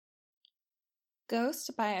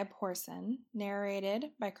Ghost by a Porson,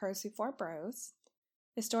 narrated by Crossy4 Bros.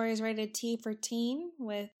 The story is rated T for teen,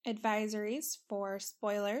 with advisories for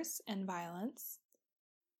spoilers and violence.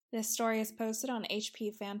 This story is posted on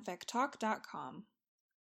hpfanfictalk.com.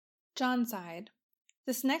 John sighed.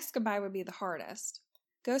 This next goodbye would be the hardest.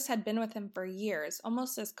 Ghost had been with him for years,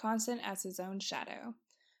 almost as constant as his own shadow.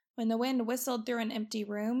 When the wind whistled through an empty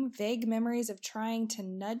room, vague memories of trying to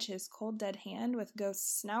nudge his cold dead hand with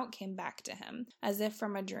Ghost's snout came back to him, as if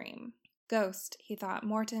from a dream. Ghost, he thought,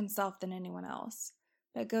 more to himself than anyone else.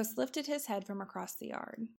 But Ghost lifted his head from across the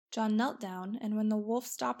yard. John knelt down, and when the wolf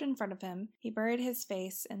stopped in front of him, he buried his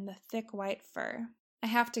face in the thick white fur. "I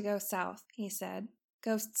have to go south," he said.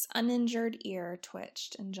 Ghost's uninjured ear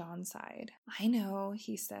twitched, and John sighed. "I know,"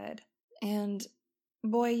 he said. "And,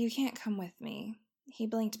 boy, you can't come with me." He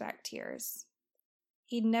blinked back tears.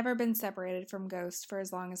 He'd never been separated from Ghost for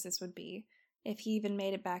as long as this would be, if he even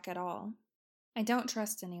made it back at all. "I don't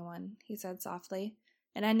trust anyone," he said softly,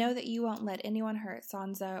 "and I know that you won't let anyone hurt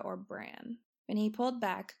Sansa or Bran." When he pulled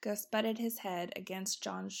back, Ghost butted his head against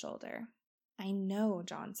John's shoulder. "I know,"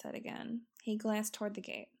 John said again. He glanced toward the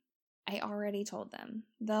gate. "I already told them.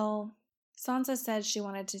 Sansa said she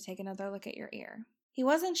wanted to take another look at your ear." He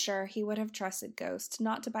wasn't sure he would have trusted Ghost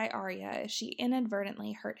not to bite Arya if she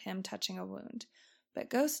inadvertently hurt him touching a wound. But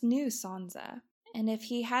Ghost knew Sansa, and if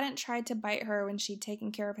he hadn't tried to bite her when she'd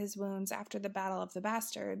taken care of his wounds after the Battle of the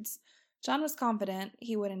Bastards, John was confident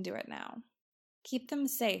he wouldn't do it now. "Keep them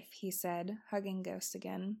safe," he said, hugging Ghost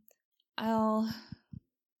again. I'll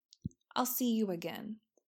see you again.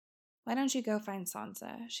 Why don't you go find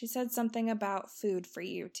Sansa? She said something about food for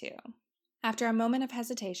you, too." After a moment of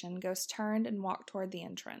hesitation, Ghost turned and walked toward the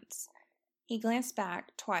entrance. He glanced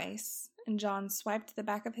back twice, and John swiped the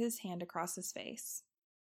back of his hand across his face.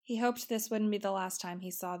 He hoped this wouldn't be the last time he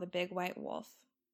saw the big white wolf.